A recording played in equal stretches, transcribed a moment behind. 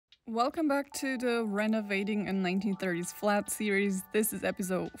Welcome back to the Renovating in 1930s Flat series. This is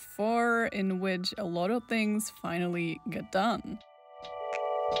episode 4, in which a lot of things finally get done.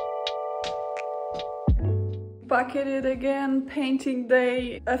 Back at it again, painting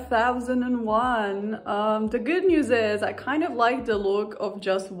day 1001. The good news is I kind of like the look of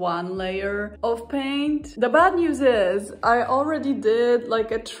just one layer of paint. The bad news is I already did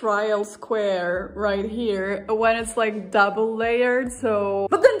like a trial square right here when it's like double layered, so...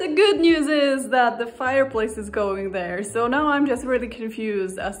 But then the good news is that the fireplace is going there, so now I'm just really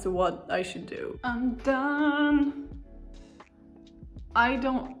confused as to what I should do. I'm done. I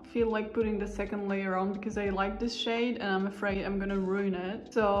don't feel like putting the second layer on because I like this shade and I'm afraid I'm gonna ruin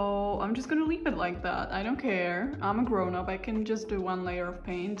it. So I'm just gonna leave it like that. I don't care. I'm a grown-up. I can just do one layer of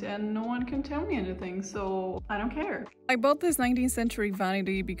paint and no one can tell me anything, so I don't care. I bought this 19th century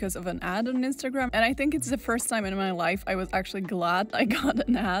vanity because of an ad on Instagram, and I think it's the first time in my life I was actually glad I got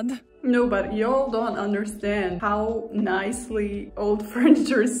an ad. No, but y'all don't understand how nicely old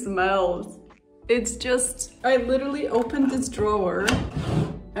furniture smells. It's just, I literally opened this drawer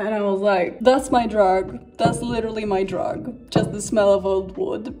and I was like, that's my drug. That's literally my drug. Just the smell of old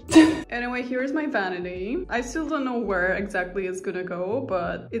wood. Anyway, here's my vanity. I still don't know where exactly it's gonna go,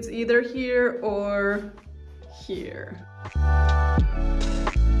 but it's either here or here.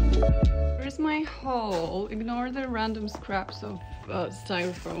 Here's my haul. Ignore the random scraps of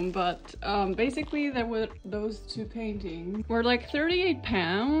styrofoam, but basically there were those two paintings were like 38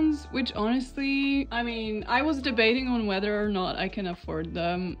 pounds, which honestly, I mean, I was debating on whether or not I can afford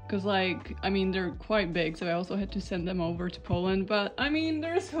them because, like, I mean, they're quite big, so I also had to send them over to Poland, but I mean,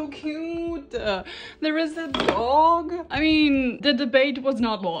 they're so cute. There is a dog. I mean, the debate was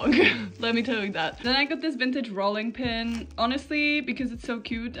not long. Let me tell you that. Then I got this vintage rolling pin. Honestly, because it's so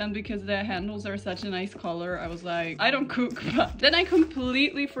cute and because the handles are such a nice color, I was like, I don't cook, but then I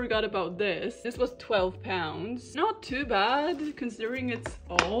completely forgot about this. This was 12 pounds. Not too bad considering it's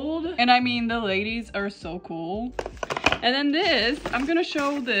old. And I mean, the ladies are so cool. And then this, I'm gonna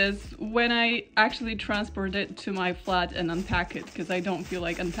show this when I actually transport it to my flat and unpack it, because I don't feel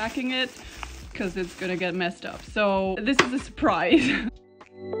like unpacking it because it's gonna get messed up. So this is a surprise.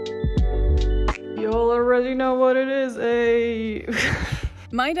 Y'all already know what it is, eh?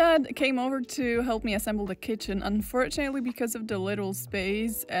 My dad came over to help me assemble the kitchen. Unfortunately, because of the little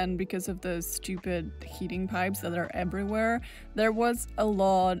space and because of the stupid heating pipes that are everywhere, there was a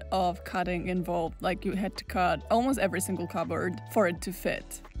lot of cutting involved. Like, you had to cut almost every single cupboard for it to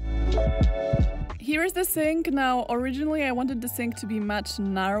fit. Here is the sink. Now, originally I wanted the sink to be much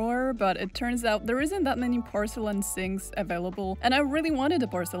narrower, but it turns out there isn't that many porcelain sinks available, and I really wanted a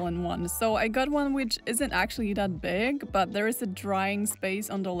porcelain one, so I got one which isn't actually that big, but there is a drying space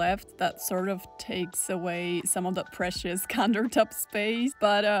on the left that sort of takes away some of the precious countertop space,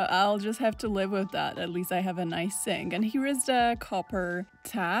 but I'll just have to live with that. At least I have a nice sink. And here is the copper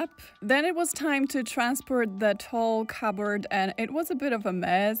tap. Then it was time to transport the tall cupboard, and it was a bit of a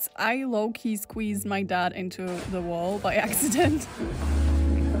mess. I low-key squeezed my dad into the wall by accident.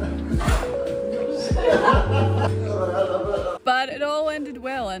 But it all ended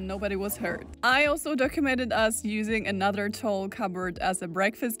well and nobody was hurt. I also documented us using another tall cupboard as a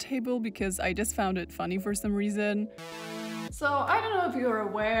breakfast table because I just found it funny for some reason. So I don't know if you're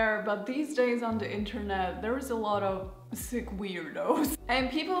aware, but these days on the internet there is a lot of sick weirdos and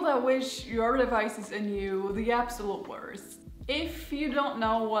people that wish your devices and you the absolute worst. If you don't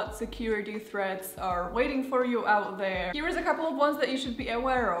know what security threats are waiting for you out there, here is a couple of ones that you should be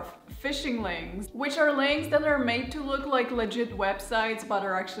aware of. Phishing links, which are links that are made to look like legit websites but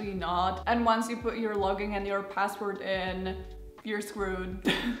are actually not, and once you put your login and your password in, you're screwed.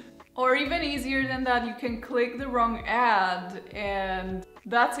 Or even easier than that, you can click the wrong ad and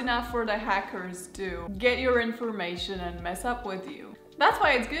that's enough for the hackers to get your information and mess up with you. That's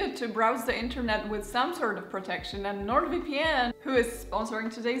why it's good to browse the internet with some sort of protection, and NordVPN, who is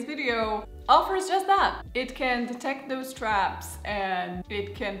sponsoring today's video, offers just that. It can detect those traps and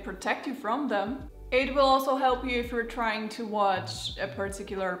it can protect you from them. It will also help you if you're trying to watch a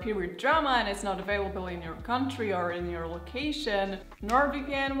particular period drama and it's not available in your country or in your location.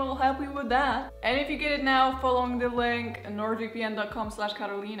 NordVPN will help you with that. And if you get it now following the link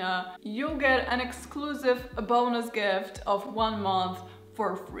nordvpn.com/Carolina, you'll get an exclusive bonus gift of 1 month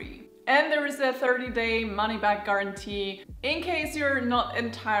for free. And there is a 30-day money-back guarantee in case you're not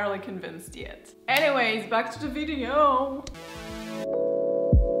entirely convinced yet. Anyways, back to the video.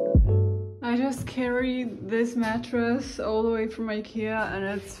 I just carried this mattress all the way from IKEA and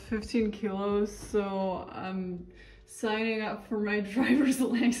it's 15 kilos, so I'm signing up for my driver's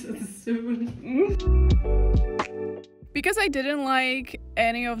license soon. Because I didn't like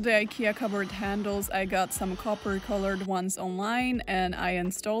any of the IKEA cupboard handles, I got some copper colored ones online and I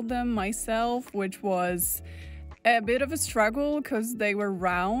installed them myself, which was a bit of a struggle because they were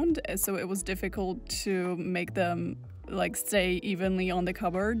round, so it was difficult to make them like stay evenly on the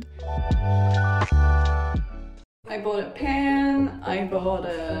cupboard. I bought a pan, I bought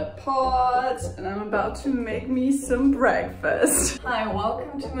a pot, and I'm about to make me some breakfast. Hi,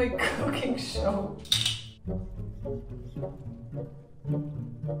 welcome to my cooking show.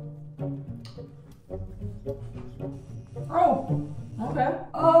 Oh, okay.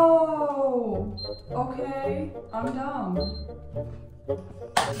 Oh, okay, I'm dumb.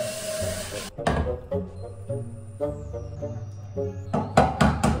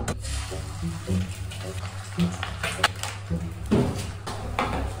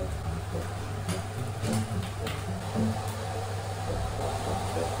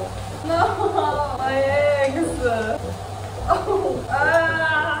 No, my eggs! Oh,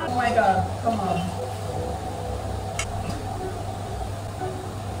 ah! Oh my god, come on.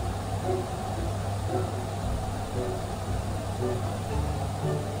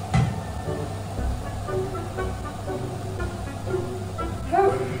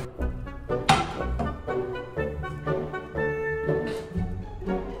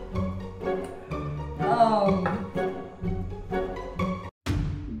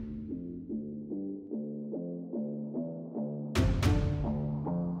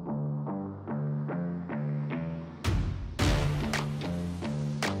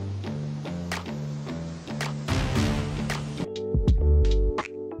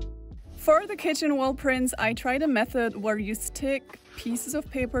 For the kitchen wall prints, I tried a method where you stick pieces of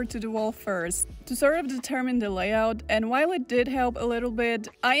paper to the wall first to sort of determine the layout, and while it did help a little bit,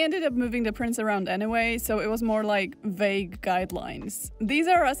 I ended up moving the prints around anyway, so it was more like vague guidelines. These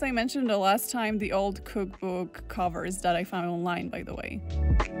are, as I mentioned the last time, the old cookbook covers that I found online, by the way.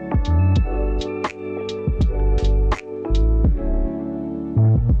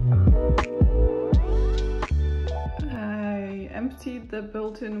 Emptied the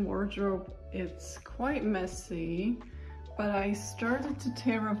built-in wardrobe. It's quite messy, but I started to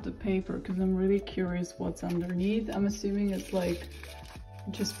tear up the paper because I'm really curious what's underneath. I'm assuming it's like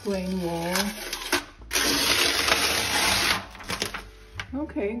just plain wall.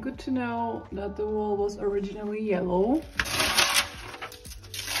 Okay, good to know that the wall was originally yellow.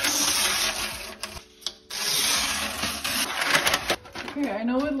 Okay, I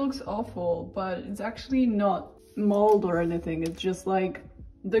know it looks awful, but it's actually not mold or anything. It's just like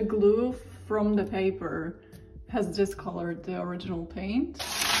the glue from the paper has discolored the original paint.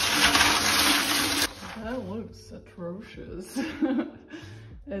 That looks atrocious.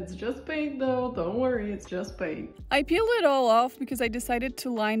 It's just paint though, don't worry, it's just paint. I peeled it all off because I decided to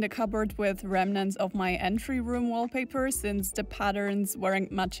line the cupboard with remnants of my entry room wallpaper since the patterns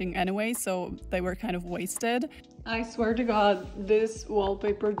weren't matching anyway, so they were kind of wasted. I swear to God, this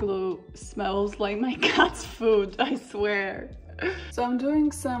wallpaper glue smells like my cat's food, I swear. So I'm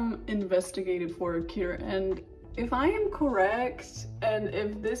doing some investigative work here, and if I am correct, and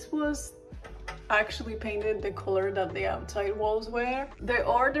if this was actually painted the color that the outside walls were, the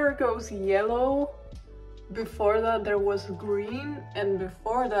order goes yellow, before that there was green, and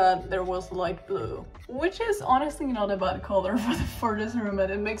before that there was light blue, which is honestly not a bad color for this room,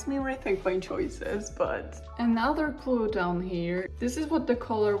 and it makes me rethink my choices. But another clue down here, this is what the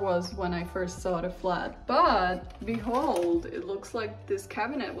color was when I first saw the flat, but behold, it looks like this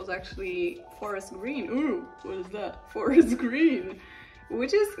cabinet was actually forest green. Ooh, what is that? Forest green,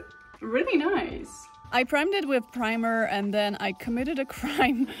 which is really nice. I primed it with primer, and then I committed a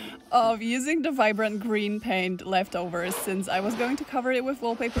crime of using the vibrant green paint leftovers since I was going to cover it with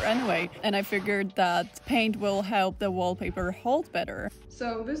wallpaper anyway, and I figured that paint will help the wallpaper hold better.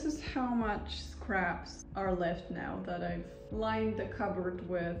 So this is how much scraps are left now that I've lined the cupboard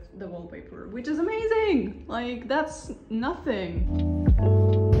with the wallpaper, which is amazing! Like, that's nothing.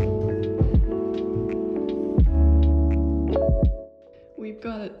 We've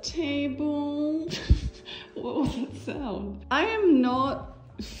got a table. What was that sound? I am not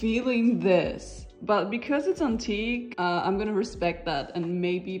feeling this, but because it's antique, I'm gonna respect that and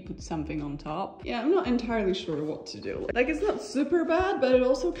maybe put something on top. Yeah, I'm not entirely sure what to do. Like, it's not super bad, but it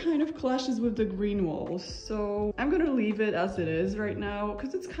also kind of clashes with the green walls. So I'm gonna leave it as it is right now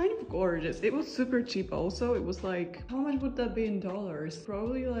because it's kind of gorgeous. It was super cheap also. It was like, how much would that be in dollars?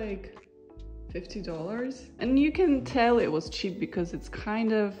 Probably like $50, and you can tell it was cheap because it's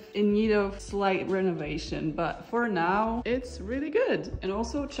kind of in need of slight renovation, but for now it's really good. And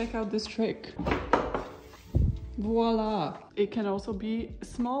also check out this trick. Voila! It can also be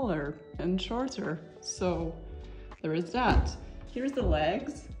smaller and shorter, so there is that. Here's the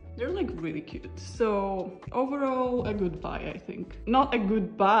legs. They're like really cute. So overall, a good buy, I think. Not a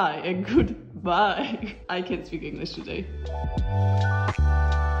good buy, a good buy. I can't speak English today.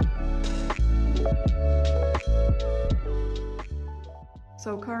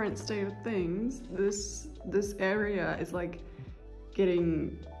 So current state of things, this area is like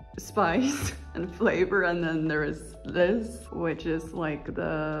getting spice and flavor, and then there is this, which is like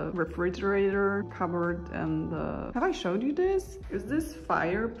the refrigerator cupboard, and have I showed you this? Is this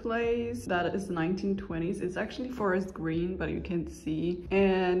fireplace that is 1920s? It's actually forest green, but you can't see,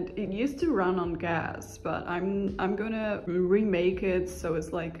 and it used to run on gas, but I'm gonna remake it so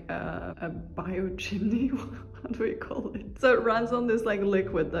it's like a bio chimney. How do we call it? So it runs on this like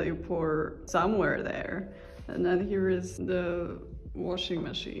liquid that you pour somewhere there, and then here is the washing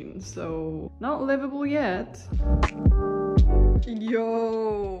machine, so not livable yet.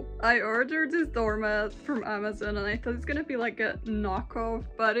 Yo, I ordered this doormat from Amazon and I thought it's gonna be like a knockoff,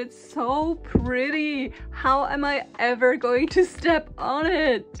 but it's so pretty. How am I ever going to step on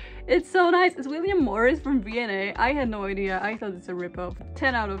it? It's so nice. It's William Morris from V&A. I had no idea. I thought it's a ripoff.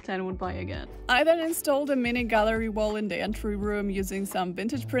 10 out of 10 would buy again. I then installed a mini gallery wall in the entry room using some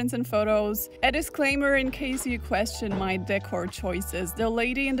vintage prints and photos. A disclaimer in case you question my decor choices. The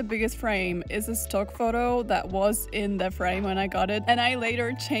lady in the biggest frame is a stock photo that was in the frame when I got it, and I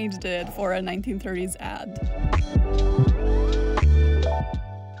later changed it for a 1930s ad.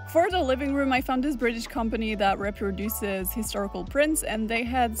 For the living room, I found this British company that reproduces historical prints, and they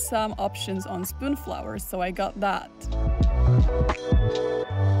had some options on spoon flowers, so I got that.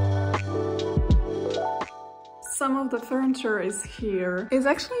 Some of the furniture is here. It's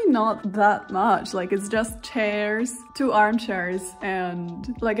actually not that much, like it's just chairs, 2 armchairs,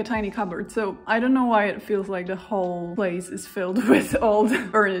 and like a tiny cupboard. So I don't know why it feels like the whole place is filled with old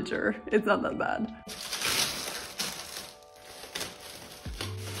furniture. It's not that bad.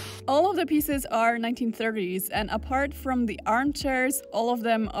 All of the pieces are 1930s, and apart from the armchairs, all of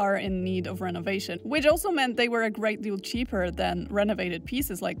them are in need of renovation, which also meant they were a great deal cheaper than renovated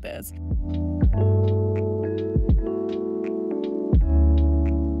pieces like this.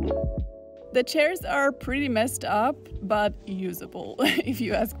 The chairs are pretty messed up, but usable, if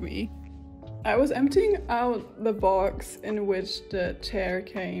you ask me. I was emptying out the box in which the chair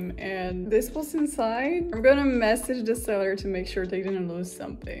came, and this was inside. I'm gonna message the seller to make sure they didn't lose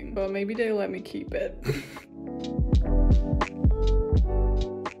something, but maybe they let me keep it.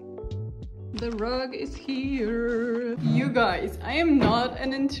 The rug is here. You guys, I am not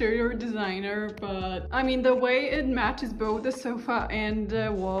an interior designer, but I mean, the way it matches both the sofa and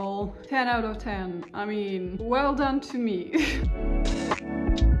the wall, 10 out of 10. I mean, well done to me.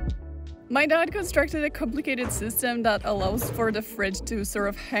 My dad constructed a complicated system that allows for the fridge to sort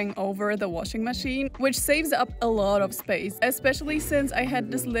of hang over the washing machine, which saves up a lot of space, especially since I had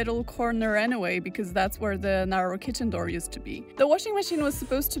this little corner anyway, because that's where the narrow kitchen door used to be. The washing machine was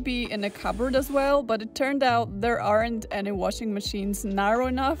supposed to be in a cupboard as well, but it turned out there aren't any washing machines narrow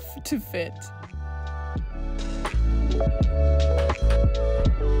enough to fit.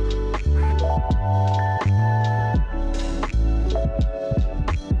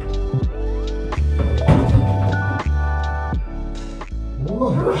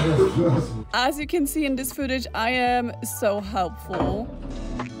 As you can see in this footage, I am so helpful.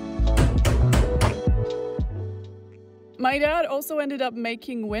 My dad also ended up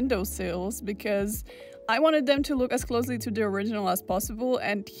making windowsills because I wanted them to look as closely to the original as possible,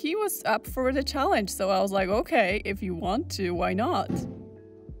 and he was up for the challenge, so I was like, okay, if you want to, why not?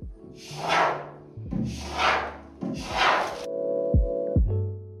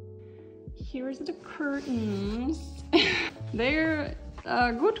 Here's the curtains. They're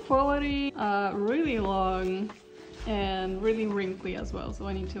good quality, really long, and really wrinkly as well, so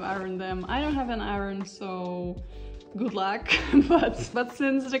I need to iron them. I don't have an iron, so good luck. but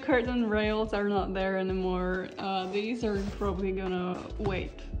since the curtain rails are not there anymore, these are probably gonna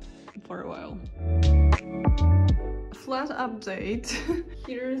wait for a while. Flat update.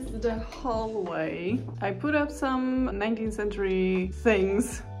 Here's the hallway. I put up some 19th century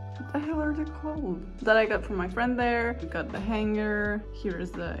things. What the hell are they called? That I got from my friend there. We got the hanger. Here's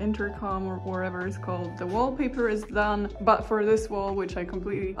the intercom or whatever it's called. The wallpaper is done, but for this wall, which I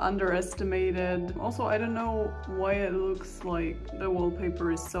completely underestimated. Also, I don't know why it looks like the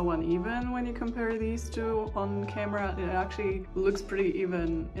wallpaper is so uneven when you compare these two on camera. It actually looks pretty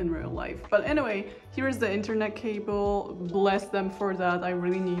even in real life. But anyway, here's the internet cable. Bless them for that. I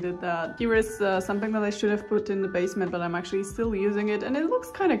really needed that. Here is something that I should have put in the basement, but I'm actually still using it, and it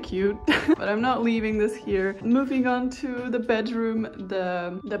looks kind of cute. cute. But I'm not leaving this here. Moving on to the bedroom.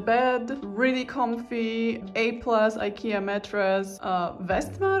 The bed, really comfy, A+ IKEA mattress,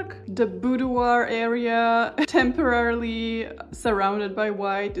 Westmark. The boudoir area, temporarily surrounded by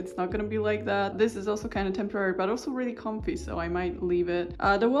white. It's not gonna be like that. This is also kind of temporary, but also really comfy, so I might leave it.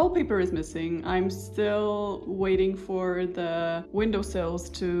 The wallpaper is missing. I'm still waiting for the windowsills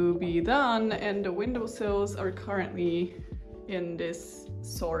to be done, and the windowsills are currently in this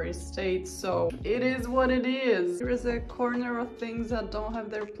sorry state, so it is what it is. Here is a corner of things that don't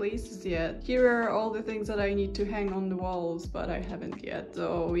have their places yet. Here are all the things that I need to hang on the walls, but I haven't yet.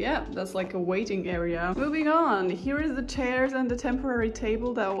 So yeah, that's like a waiting area. Moving on, here is the chairs and the temporary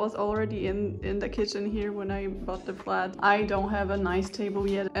table that was already in the kitchen here when I bought the flat. I don't have a nice table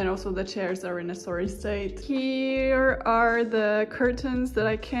yet, and also the chairs are in a sorry state. Here are the curtains that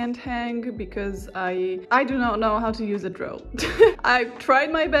I can't hang because I do not know how to use a drill. I've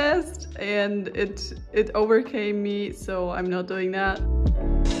tried my best and it overcame me, so I'm not doing that.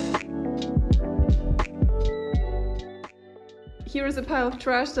 Here is a pile of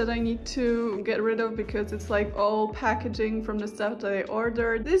trash that I need to get rid of because it's like all packaging from the stuff that I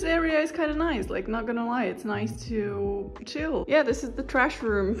ordered. This area is kind of nice, like not gonna lie, it's nice to chill. Yeah, this is the trash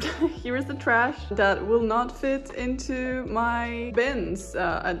room. Here is the trash that will not fit into my bins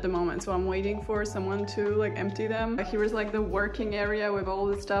at the moment, so I'm waiting for someone to like empty them. Here is like the working area with all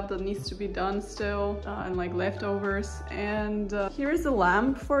the stuff that needs to be done still and like leftovers. And here is the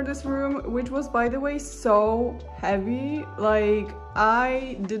lamp for this room, which was, by the way, so heavy. Like,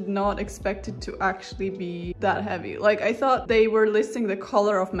 I did not expect it to actually be that heavy. Like, I thought they were listing the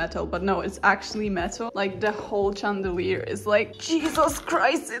color of metal, but no, it's actually metal. Like, the whole chandelier is like, Jesus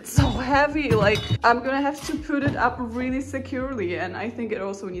Christ, it's so heavy. Like, I'm gonna have to put it up really securely, and I think it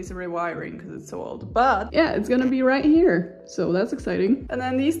also needs rewiring because it's so old. But yeah, it's gonna be right here, so that's exciting. And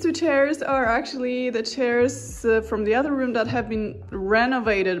then these two chairs are actually the chairs from the other room that have been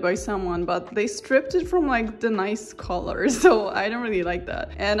renovated by someone, but they stripped it from like the nice color, so I don't really like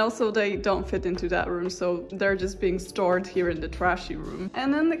that. And also they don't fit into that room, so they're just being stored here in the trashy room.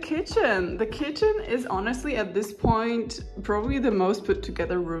 And then the kitchen. The kitchen is honestly at this point probably the most put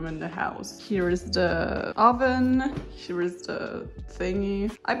together room in the house. Here is the oven, here is the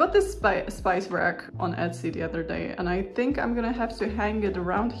thingy. I bought this spice rack on Etsy the other day, and I think I'm gonna have to hang it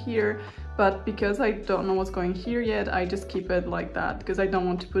around here, but because I don't know what's going here yet, I just keep it like that because I don't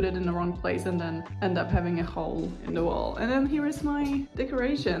want to put it in the wrong place and then end up having a hole in the wall. And then here is my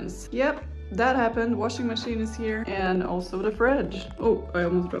decorations. Yep, that happened. Washing machine is here, and also the fridge. Oh, I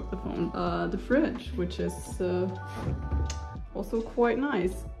almost dropped the phone. The fridge, which is also quite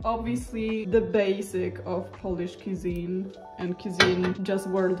nice. Obviously the basic of Polish cuisine and cuisine just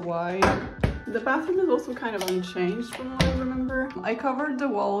worldwide. The bathroom is also kind of unchanged from what I remember. I covered the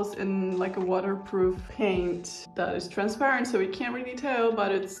walls in like a waterproof paint that is transparent, so you can't really tell,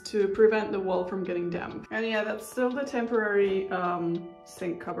 but it's to prevent the wall from getting damp. And yeah, that's still the temporary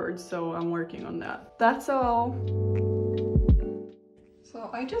sink cupboard, so I'm working on that. That's all. So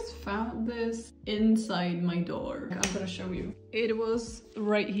I just found this inside my door. I'm gonna show you. It was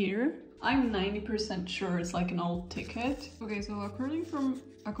right here. I'm 90% sure it's like an old ticket. Okay, so according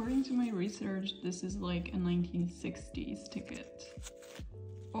to my research, this is like a 1960s ticket.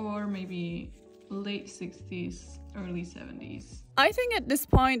 Or maybe late 60s, early 70s. I think at this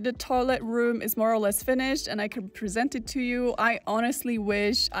point the toilet room is more or less finished and I can present it to you. I honestly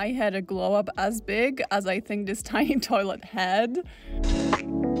wish I had a glow up as big as I think this tiny toilet had.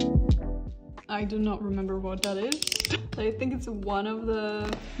 I do not remember what that is. I think it's one of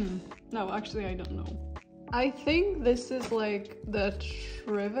the... No, actually I don't know. I think this is like the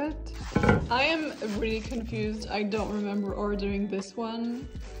trivet. I am really confused. I don't remember ordering this one.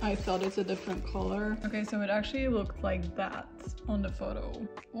 I thought it's a different color. Okay, so it actually looked like that on the photo,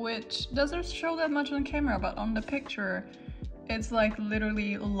 which doesn't show that much on camera, but on the picture, it's like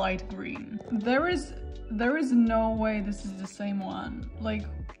literally light green. There is no way this is the same one. Like,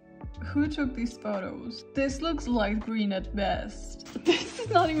 who took these photos? This looks light green at best. This is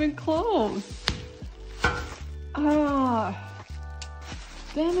not even close. Ah,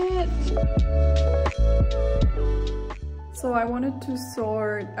 damn it. So I wanted to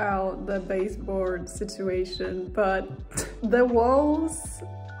sort out the baseboard situation, but the walls,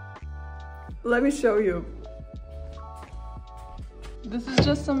 let me show you. This is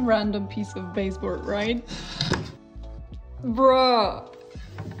just some random piece of baseboard, right? Bruh.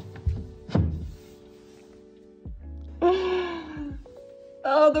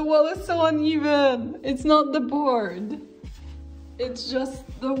 Oh, the wall is so uneven. It's not the board. It's just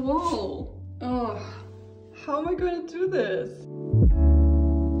the wall. Oh, how am I going to do this?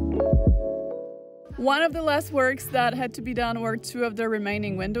 One of the last works that had to be done were 2 of the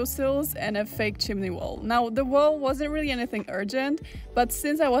remaining windowsills and a fake chimney wall. Now, the wall wasn't really anything urgent, but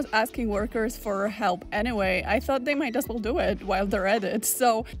since I was asking workers for help anyway, I thought they might as well do it while they're at it.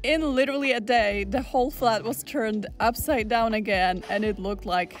 So in literally a day, the whole flat was turned upside down again and it looked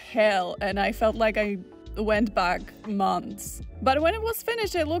like hell, and I felt like I went back months. But when it was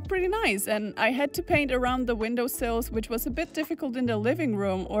finished, it looked pretty nice, and I had to paint around the windowsills, which was a bit difficult in the living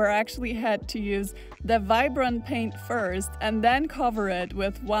room, or I actually had to use the vibrant paint first and then cover it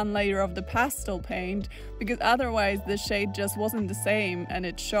with 1 layer of the pastel paint, because otherwise the shade just wasn't the same and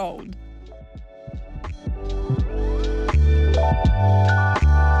it showed.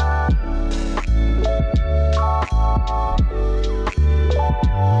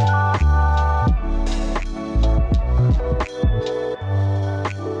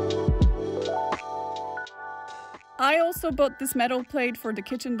 I also bought this metal plate for the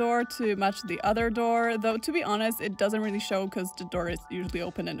kitchen door to match the other door, though to be honest it doesn't really show because the door is usually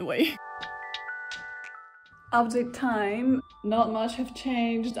open anyway. Update time. Not much have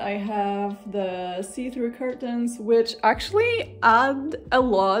changed. I have the see-through curtains, which actually add a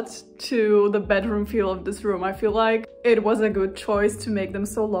lot to the bedroom feel of this room. I feel like it was a good choice to make them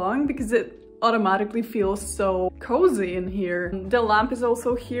so long because it automatically feels so cozy in here. The lamp is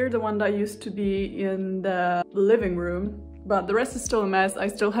also here, the one that used to be in the living room, but the rest is still a mess. I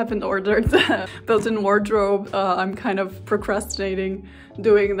still haven't ordered the built-in wardrobe. I'm kind of procrastinating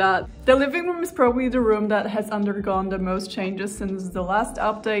doing that. The living room is probably the room that has undergone the most changes since the last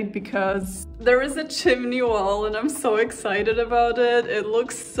update because there is a chimney wall and I'm so excited about it. It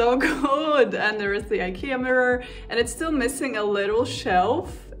looks so good, and there is the IKEA mirror, and it's still missing a little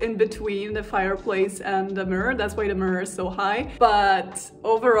shelf in between the fireplace and the mirror. That's why the mirror is so high. But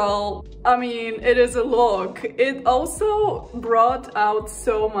overall, I mean, it is a look. It also brought out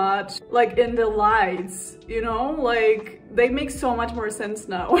so much, like in the lights, you know, like they make so much more sense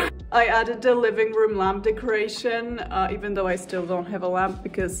now. I added the living room lamp decoration, even though I still don't have a lamp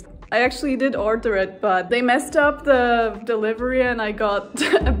because I actually did order it, but they messed up the delivery and I got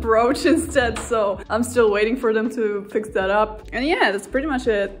a brooch instead, so I'm still waiting for them to fix that up. And yeah, that's pretty much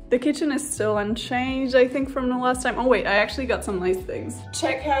it. The kitchen is still unchanged, I think, from the last time. Oh wait, I actually got some nice things.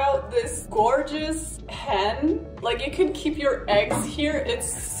 Check out this gorgeous hen. Like, you can keep your eggs here.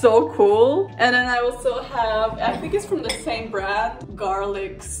 It's so cool. And then I also have, I think it's from the same brand,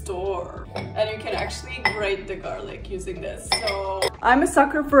 garlic store. And you can actually grate the garlic using this. So I'm a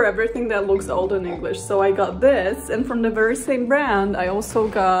sucker for everything that looks old in English. So I got this, and from the very same brand, I also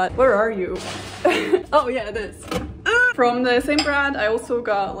got, where are you? Oh yeah, this. From the same brand, I also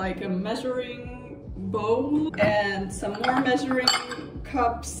got like a measuring bowl and some more measuring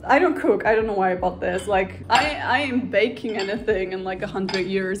cups. I don't cook. I don't know why I bought this. Like, I am baking anything in like 100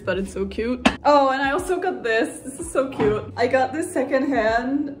 years, but it's so cute. Oh, and I also got this. This is so cute. I got this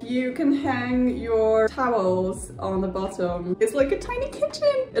secondhand. You can hang your towels on the bottom. It's like a tiny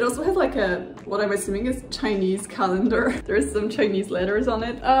kitchen. It also has like a, what I'm assuming is Chinese calendar. There's some Chinese letters on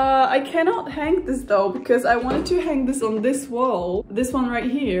it. I cannot hang this though, because I wanted to hang this on this wall, this one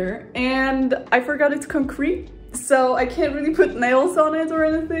right here, and I forgot it's concrete. So I can't really put nails on it or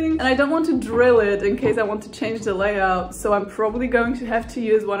anything, and I don't want to drill it in case I want to change the layout, so I'm probably going to have to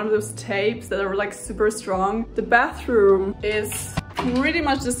use one of those tapes that are like super strong. The bathroom is pretty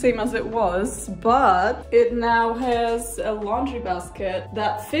much the same as it was, but it now has a laundry basket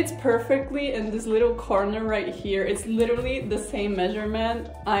that fits perfectly in this little corner right here. It's literally the same measurement.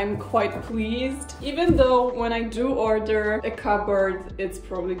 I'm quite pleased, even though when I do order a cupboard, it's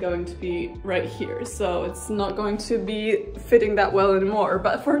probably going to be right here, so it's not going to be fitting that well anymore,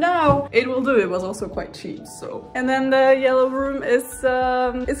 but for now it will do. It was also quite cheap, so. And then the yellow room is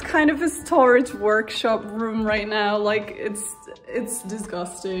it's kind of a storage workshop room right now. Like, it's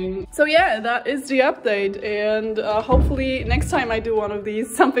disgusting. So yeah, that is the update, and hopefully next time I do one of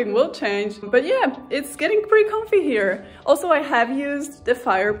these something will change. But yeah, it's getting pretty comfy here. Also, I have used the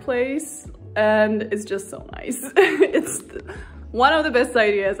fireplace and it's just so nice. It's one of the best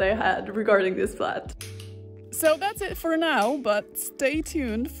ideas I had regarding this flat. So that's it for now, but stay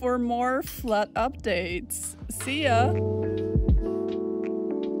tuned for more flat updates. See ya!